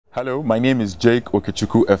Hello, my name is Jake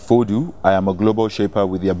Okechukwu Efodu. I am a global shaper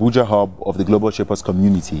with the Abuja hub of the Global Shapers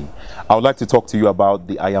community. I would like to talk to you about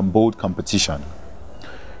the I Am Bold competition.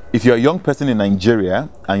 If you're a young person in Nigeria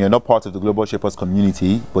and you're not part of the Global Shapers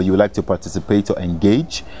community, but you would like to participate or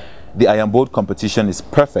engage, the I Am Bold competition is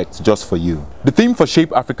perfect just for you. The theme for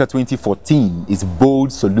Shape Africa 2014 is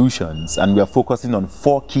Bold Solutions, and we are focusing on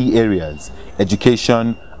 4 key areas: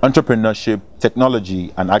 education, entrepreneurship,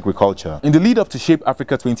 technology, and agriculture. In the lead up to Shape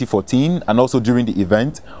Africa 2014 and also during the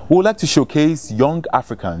event, we would like to showcase young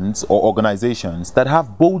Africans or organizations that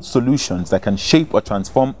have bold solutions that can shape or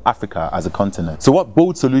transform Africa as a continent. So what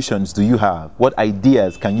bold solutions do you have? What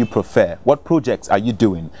ideas can you prefer? What projects are you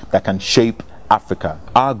doing that can shape Africa?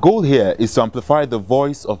 Our goal here is to amplify the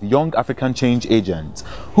voice of young African change agents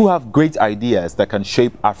who have great ideas that can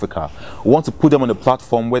shape Africa. We want to put them on a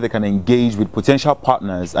platform where they can engage with potential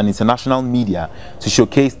partners and international media to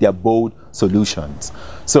showcase their bold solutions.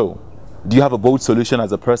 So, do you have a bold solution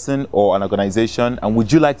as a person or an organization, and would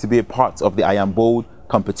you like to be a part of the I Am Bold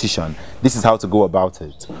competition? This is how to go about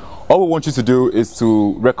it. All we want you to do is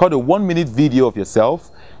to record a 1-minute video of yourself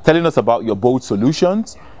telling us about your bold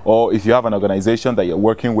solutions, or if you have an organization that you're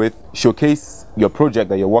working with, showcase your project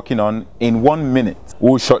that you're working on in 1 minute.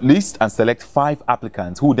 We'll shortlist and select 5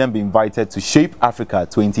 applicants who will then be invited to Shape Africa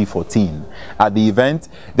 2014. At the event,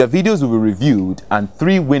 their videos will be reviewed and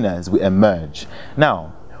 3 winners will emerge.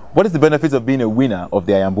 Now, what is the benefit of being a winner of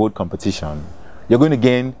the I Am Bold competition? You're going to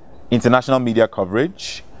gain international media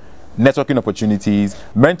coverage, networking opportunities,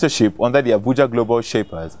 mentorship under the Abuja Global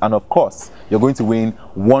Shapers, and of course, you're going to win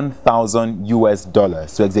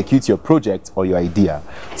 $1,000 to execute your project or your idea.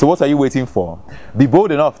 So what are you waiting for? Be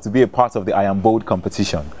bold enough to be a part of the I Am Bold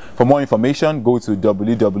competition. For more information, go to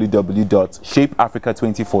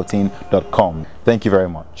www.shapeafrica2014.com. Thank you very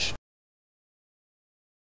much.